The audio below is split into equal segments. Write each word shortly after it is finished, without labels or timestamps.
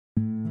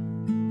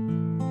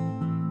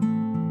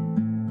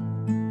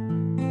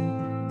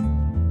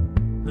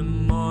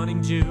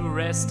morning dew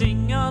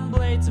resting on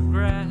blades of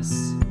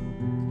grass,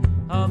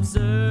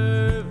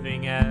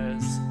 observing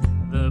as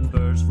the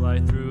birds fly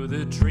through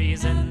the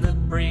trees and the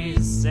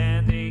breeze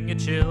sending a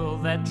chill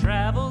that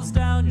travels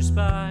down your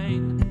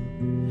spine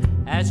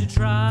as you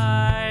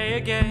try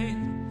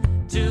again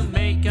to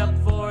make up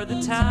for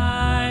the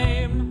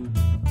time.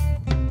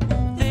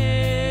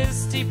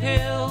 This steep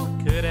hill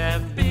could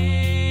have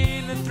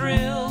been a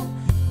thrill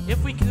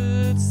if we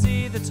could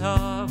see the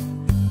top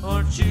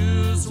or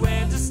choose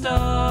when to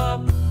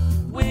stop.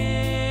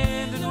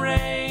 Wind and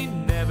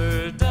rain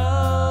never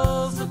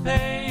dulls the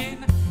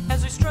pain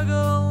as we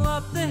struggle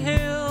up the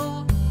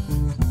hill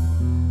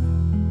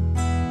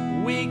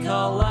we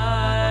call life.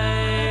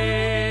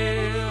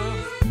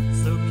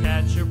 So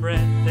catch your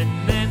breath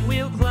and then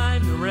we'll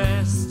climb the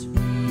rest,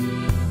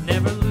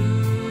 never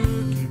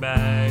looking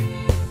back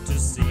to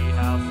see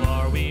how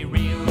far we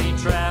really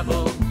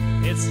travel.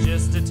 It's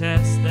just a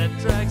test that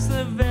drags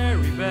the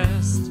very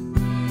best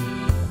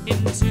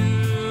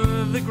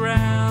into the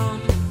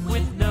ground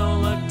with no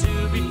luck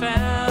to be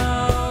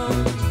found.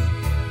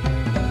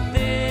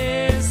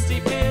 This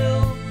steep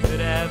hill could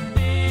have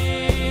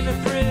been a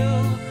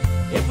thrill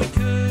if we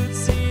could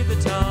see the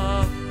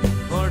top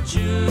or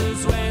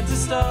choose when to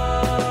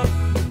stop.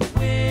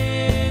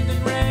 Wind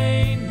and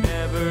rain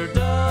never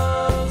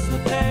dulls the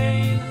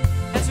pain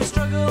as we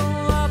struggle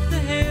up the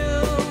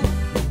hill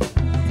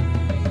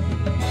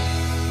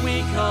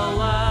we call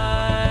life.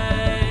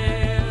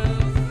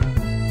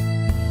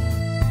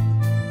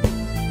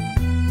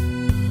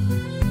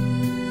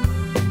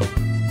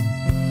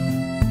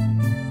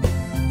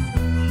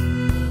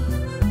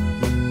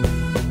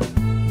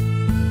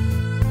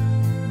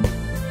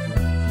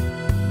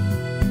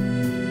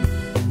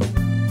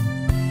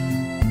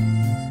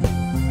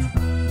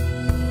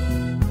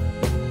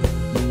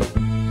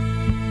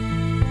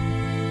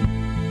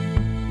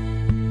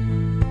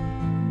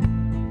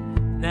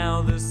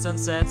 Now the sun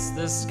sets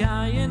the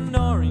sky in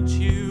orange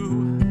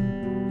hue,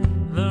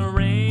 the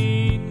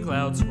rain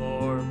clouds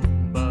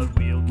form, but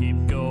we'll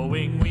keep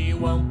going, we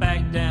won't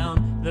back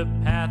down. The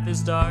path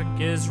is dark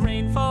as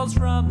rain falls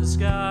from the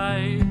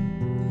sky.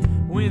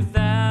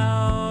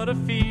 Without a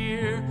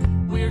fear,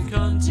 we're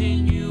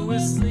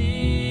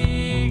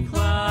continuously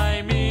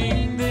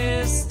climbing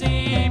this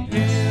steep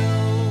hill.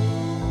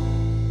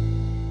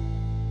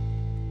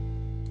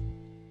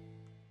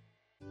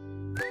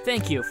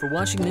 Thank you for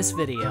watching this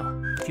video.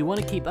 If you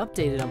want to keep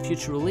updated on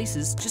future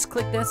releases, just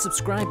click that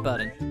subscribe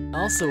button.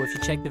 Also, if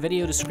you check the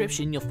video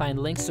description, you'll find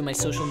links to my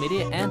social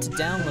media and to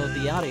download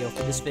the audio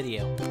for this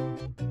video.